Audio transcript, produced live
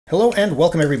Hello and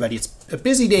welcome everybody. It's a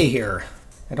busy day here.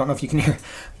 I don't know if you can hear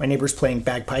my neighbors playing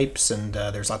bagpipes and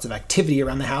there's lots of activity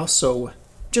around the house, so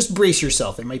just brace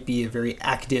yourself. It might be a very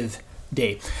active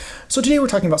day. So today we're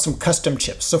talking about some custom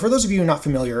chips. So for those of you not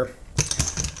familiar,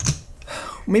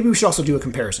 maybe we should also do a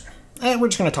comparison. We're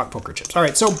just going to talk poker chips. All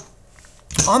right, so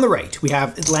on the right we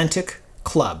have Atlantic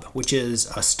Club, which is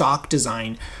a stock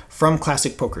design from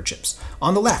classic poker chips.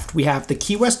 On the left, we have the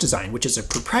Key West design, which is a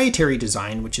proprietary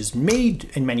design, which is made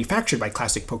and manufactured by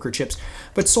classic poker chips,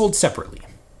 but sold separately.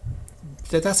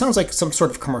 That sounds like some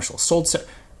sort of commercial.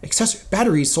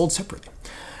 Batteries sold separately.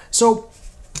 So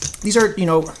these are,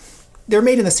 they're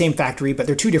made in the same factory, but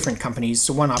they're two different companies.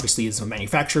 So one obviously is a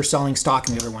manufacturer selling stock,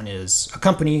 and the other one is a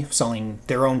company selling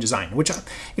their own design, which,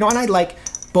 and I like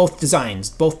both designs.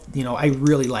 Both, I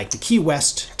really like. The Key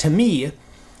West, to me,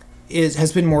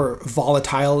 has been more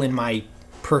volatile in my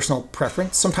personal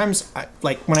preference. Sometimes,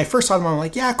 like when I first saw them, I'm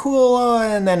like, yeah, cool,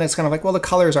 and then it's kind of like, well, the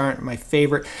colors aren't my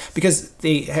favorite because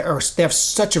they have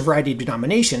such a variety of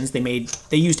denominations.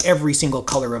 They used every single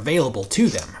color available to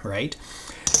them, right?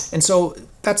 And so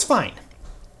that's fine.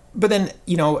 But then,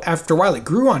 after a while it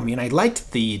grew on me and I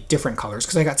liked the different colors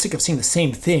because I got sick of seeing the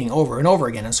same thing over and over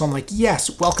again. And so I'm like,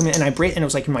 yes, welcome it. And it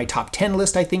was like in my top 10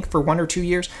 list, I think, for 1 or 2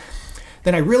 years.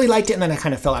 Then I really liked it and then I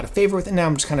kind of fell out of favor with it. And now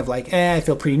I'm just kind of like, I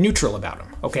feel pretty neutral about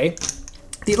them, okay?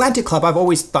 The Atlantic Club, I've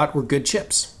always thought were good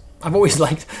chips. I've always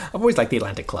liked the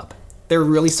Atlantic Club. They're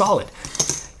really solid.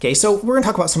 Okay, so we're gonna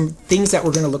talk about some things that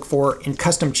we're gonna look for in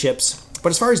custom chips. But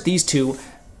as far as these two,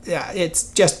 yeah,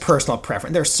 it's just personal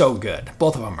preference. They're so good.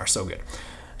 Both of them are so good.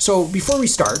 So before we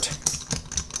start,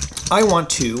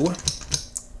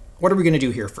 what are we going to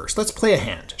do here first? Let's play a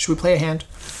hand. Should we play a hand?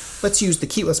 Let's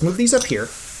move these up here.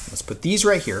 Let's put these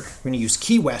right here. We're going to use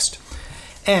Key West.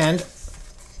 And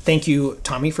thank you,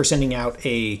 Tommy, for sending out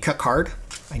a cut card.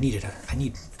 I need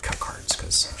cut cards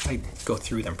because I go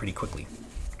through them pretty quickly.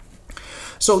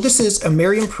 So this is a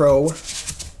Merriam Pro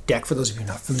deck. For those of you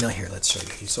not familiar, let's show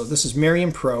you. So this is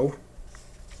Merriam Pro.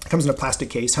 It comes in a plastic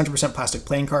case, 100% plastic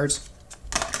playing cards.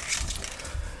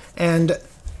 And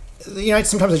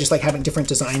sometimes I just like having different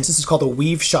designs. This is called a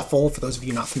Weave Shuffle, for those of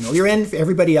you not familiar, and for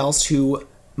everybody else who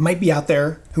might be out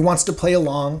there who wants to play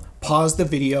along, pause the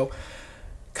video,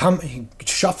 come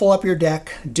shuffle up your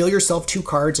deck, deal yourself 2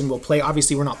 cards, and we'll play.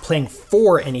 Obviously, we're not playing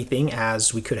for anything,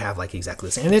 as we could have like exactly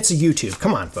the same. And it's a YouTube.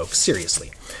 Come on, folks,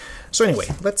 seriously. So anyway,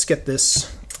 let's get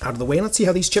this out of the way and let's see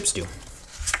how these chips do.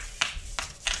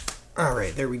 All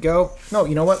right, there we go. No,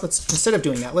 you know what? Instead of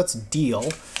doing that, let's deal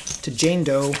to Jane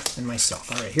Doe and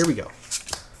myself. All right, here we go.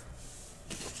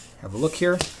 Have a look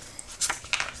here.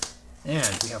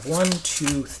 And we have 1,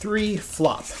 2, 3,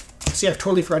 flop. See, I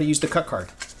totally forgot to use the cut card.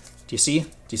 Do you see? Do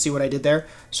you see what I did there?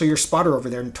 So your spotter over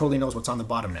there totally knows what's on the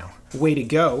bottom now. Way to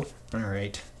go. All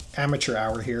right, amateur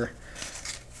hour here.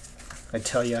 I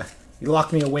tell you, you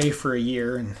locked me away for a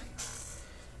year, and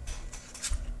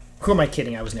who am I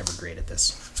kidding? I was never great at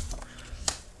this.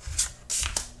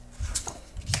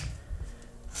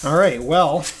 All right,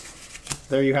 well,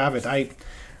 there you have it. I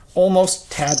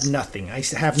almost had nothing. I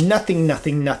have nothing,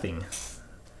 nothing, nothing.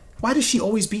 Why does she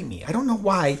always beat me? I don't know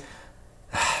why.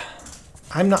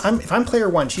 If I'm player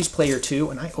 1, she's player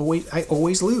 2, and I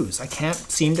always lose. I can't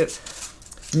seem to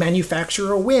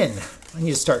manufacture a win. I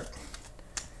need to start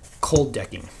cold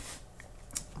decking.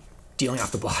 Dealing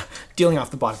off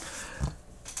the bottom.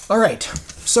 All right,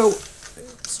 so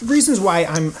reasons why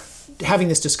I'm having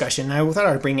this discussion, I thought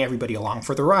I'd bring everybody along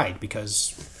for the ride,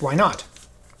 because why not?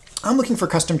 I'm looking for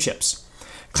custom chips.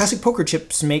 Classic poker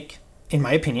chips make, in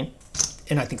my opinion,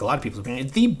 and I think a lot of people's opinion,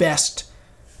 the best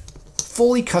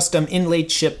fully custom inlaid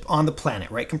chip on the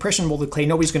planet, right? Compression molded clay, I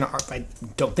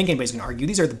don't think anybody's gonna argue,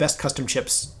 these are the best custom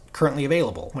chips currently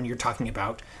available when you're talking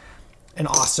about an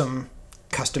awesome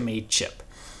custom made chip.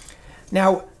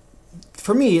 Now,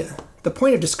 for me, the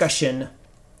point of discussion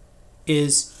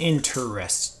is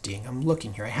interesting. I'm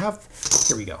looking here.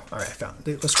 Here we go. All right, I found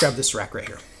it. Let's grab this rack right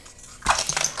here.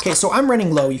 Okay, so I'm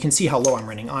running low. You can see how low I'm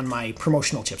running on my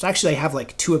promotional chips. Actually, I have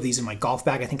like 2 of these in my golf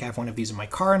bag. I think I have 1 of these in my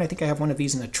car, and I think I have 1 of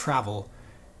these in a travel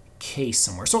case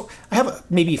somewhere. So I have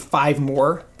maybe 5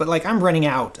 more, but like I'm running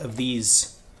out of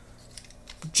these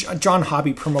John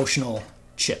Hobby promotional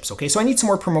chips. Okay, so I need some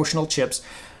more promotional chips.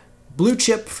 Blue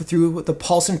Chip through the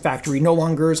Paulson factory no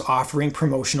longer is offering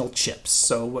promotional chips.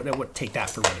 So take that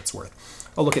for what it's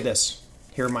worth. Oh, look at this.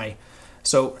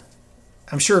 So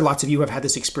I'm sure lots of you have had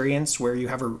this experience where you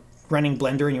have a running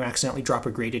blender and you accidentally drop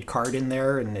a graded card in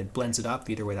there and it blends it up.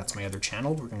 Either way, that's my other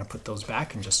channel. We're going to put those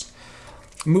back and just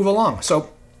move along.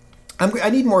 So I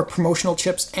need more promotional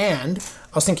chips, and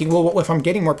I was thinking, well, if I'm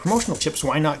getting more promotional chips,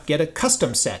 why not get a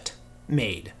custom set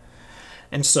made?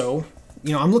 And so,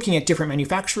 I'm looking at different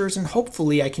manufacturers, and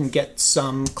hopefully I can get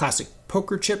some classic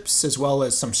poker chips as well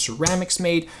as some ceramics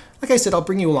made. Like I said, I'll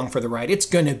bring you along for the ride. It's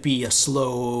going to be a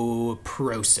slow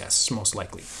process, most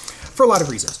likely, for a lot of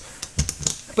reasons.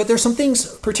 But there's some things,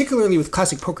 particularly with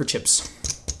classic poker chips,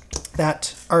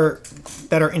 that are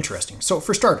interesting. So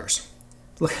for starters,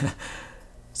 look.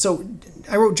 So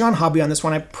I wrote John Hobby on this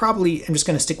one. I probably am just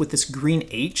going to stick with this green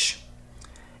H.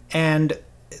 And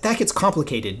that gets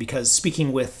complicated because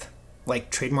speaking with like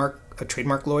a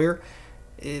trademark lawyer,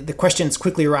 the questions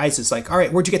quickly arises like, all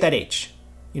right, where'd you get that H?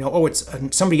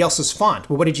 It's somebody else's font.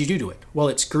 Well, what did you do to it? Well,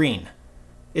 it's green.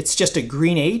 It's just a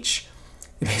green H.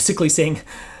 Basically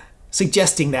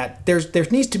suggesting that there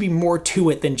needs to be more to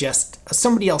it than just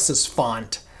somebody else's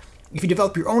font. If you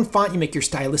develop your own font, you make your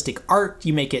stylistic art,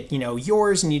 you make it,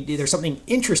 yours, and there's something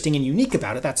interesting and unique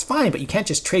about it, that's fine, but you can't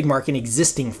just trademark an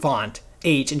existing font,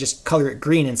 H, and just color it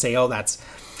green and say, oh, that's...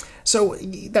 So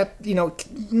that,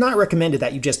 not recommended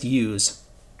that you just use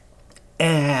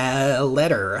a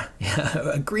letter,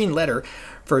 a green letter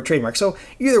for a trademark. So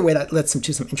either way, that lets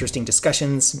to some interesting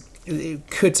discussions.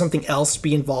 Could something else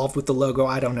be involved with the logo?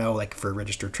 I don't know, like for a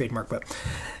registered trademark, but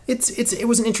it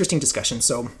was an interesting discussion.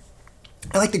 So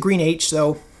I like the green H,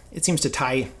 though. It seems to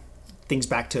tie things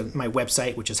back to my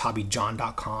website, which is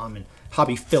hobbyjohn.com and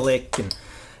hobbyphilic and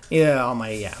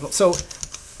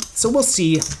So we'll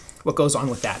see what goes on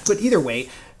with that. But either way,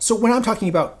 so when I'm talking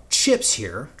about chips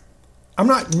here, I'm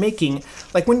not making,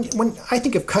 like when I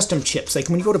think of custom chips, like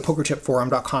when you go to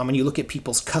pokerchipforum.com and you look at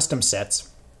people's custom sets,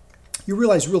 you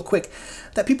realize real quick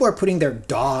that people are putting their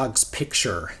dog's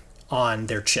picture on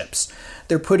their chips.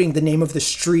 They're putting the name of the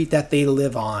street that they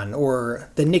live on,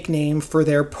 or the nickname for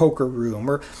their poker room,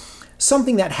 or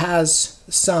something that has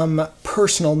some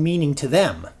personal meaning to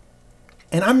them.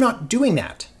 And I'm not doing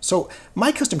that. So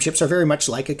my custom chips are very much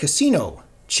like a casino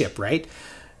chip, right?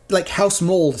 Like house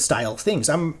mold style things.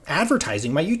 I'm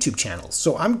advertising my YouTube channels.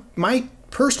 So my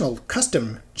personal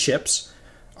custom chips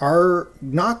are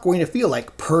not going to feel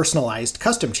like personalized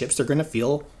custom chips. They're going to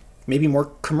feel maybe more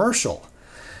commercial.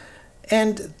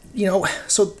 And,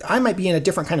 so I might be in a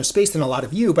different kind of space than a lot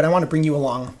of you, but I want to bring you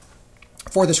along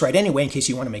for this ride anyway, in case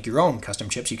you want to make your own custom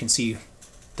chips. You can see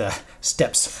the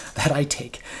steps that I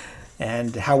take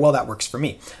and how well that works for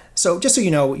me. So just so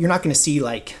you know, you're not going to see you're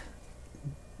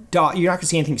not going to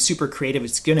see anything super creative.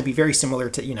 It's going to be very similar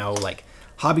to, like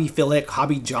Hobbyphilic,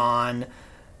 HobbyJohn,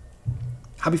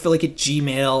 Hobbyphilic at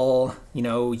Gmail,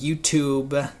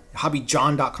 YouTube,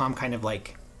 hobbyjohn.com, kind of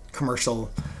like commercial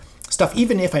stuff,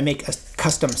 even if I make a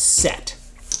custom set.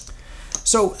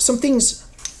 So some things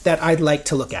that I'd like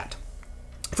to look at.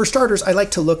 For starters, I like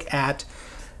to look at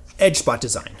edge spot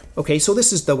design. Okay, so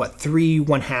this is the 3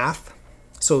 1/2,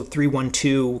 so 3 1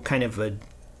 2 kind of a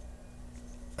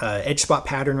edge spot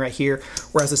pattern right here,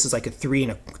 whereas this is like a 3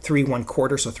 and a 3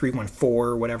 1/4, so 3 1/4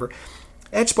 or whatever.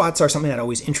 Edge spots are something that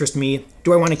always interest me.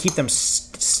 Do I want to keep them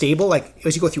stable? Like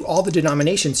as you go through all the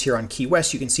denominations here on Key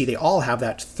West, you can see they all have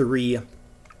that 3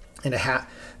 1/2,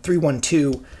 3 1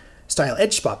 2 style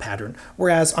edge spot pattern,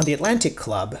 whereas on the Atlantic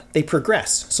Club, they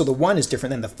progress. So the 1 is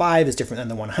different than the 5 is different than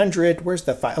the 100. Where's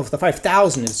the 5? Oh, the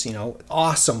 5,000 is,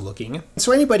 awesome looking.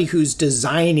 So anybody who's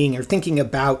designing or thinking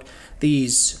about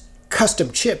these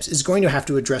custom chips is going to have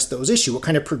to address those issues. What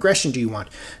kind of progression do you want?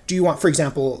 Do you want, for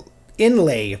example,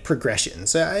 inlay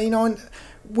progressions? And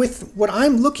with what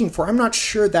I'm looking for, I'm not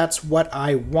sure that's what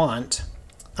I want.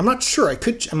 I'm not sure.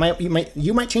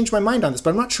 You might change my mind on this,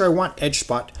 but I'm not sure I want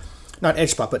not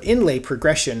edge spot, but inlay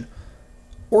progression,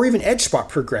 or even edge spot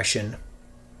progression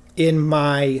in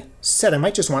my set. I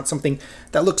might just want something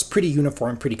that looks pretty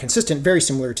uniform, pretty consistent, very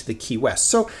similar to the Key West.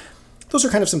 So those are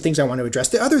kind of some things I want to address.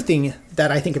 The other thing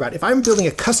that I think about, if I'm building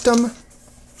a custom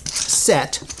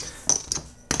set,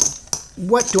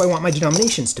 what do I want my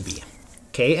denominations to be?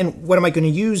 Okay, and what am I going to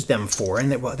use them for?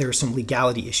 And there are some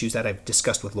legality issues that I've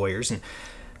discussed with lawyers, and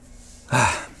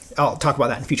I'll talk about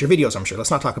that in future videos, I'm sure.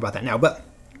 Let's not talk about that now, but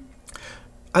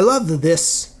I love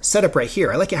this setup right here.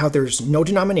 I like it how there's no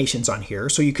denominations on here.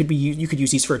 So you could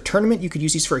use these for a tournament. You could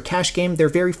use these for a cash game. They're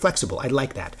very flexible. I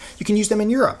like that. You can use them in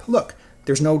Europe. Look,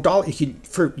 there's no dollar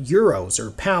for euros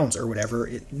or pounds or whatever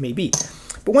it may be.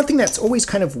 But one thing that's always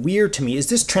kind of weird to me is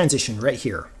this transition right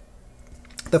here.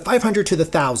 The 500 to the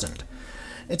 1,000.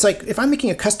 It's like if I'm making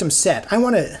a custom set, I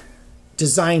want to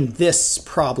design this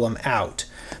problem out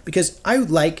because I would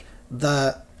like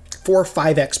the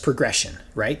 4-5x progression,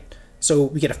 right? So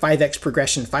we get a 5x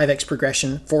progression, 5x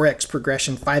progression, 4x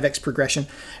progression, 5x progression,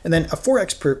 and then a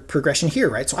 4x progression here,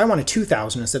 right? So I want a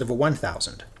 2,000 instead of a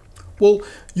 1,000. Well,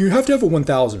 you have to have a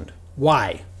 1,000.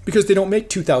 Why? Because they don't make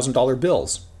 $2,000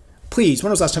 bills. Please,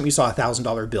 when was the last time you saw a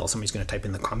 $1,000 bill? Somebody's going to type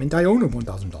in the comment, I own a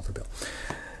 $1,000 bill.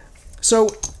 So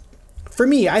for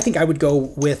me, I think I would go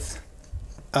with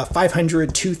a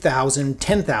 500, 2,000,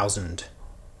 10,000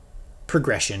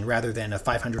 progression rather than a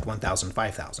 500, 1,000,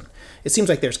 5,000. It seems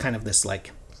like there's kind of this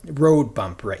like road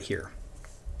bump right here.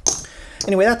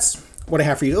 Anyway, that's what I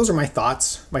have for you. Those are my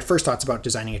thoughts, my first thoughts about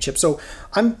designing a chip. So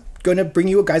I'm going to bring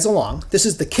you guys along. This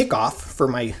is the kickoff for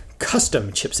my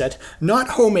custom chipset, not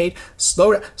homemade.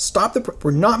 Slow down. Stop the.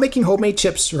 We're not making homemade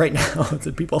chips right now.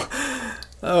 The people.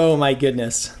 Oh my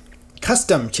goodness.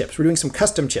 Custom chips. We're doing some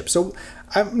custom chips. So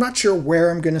I'm not sure where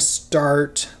I'm going to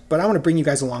start, but I want to bring you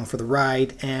guys along for the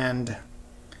ride. And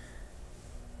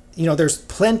you know, there's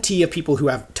plenty of people who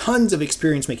have tons of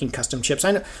experience making custom chips.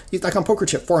 I know, like on Poker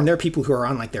Chip Forum, there are people who are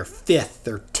on like their 5th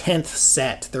or 10th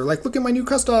set. They're like, look at my new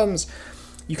customs.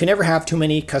 You can never have too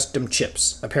many custom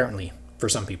chips, apparently, for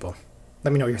some people.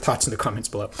 Let me know your thoughts in the comments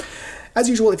below. As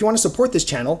usual, if you want to support this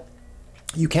channel,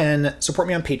 you can support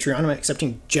me on Patreon. I'm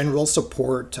accepting general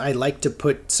support. I like to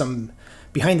put some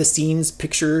behind-the-scenes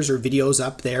pictures or videos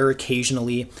up there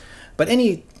occasionally, but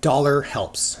any dollar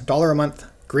helps. $1 a month,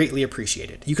 greatly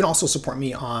appreciated. You can also support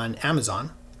me on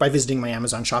Amazon by visiting my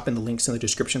Amazon shop, and the links in the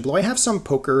description below. I have some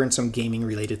poker and some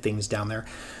gaming-related things down there.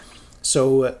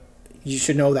 So you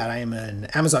should know that I am an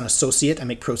Amazon associate. I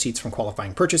make proceeds from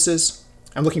qualifying purchases.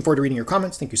 I'm looking forward to reading your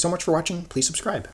comments. Thank you so much for watching. Please subscribe.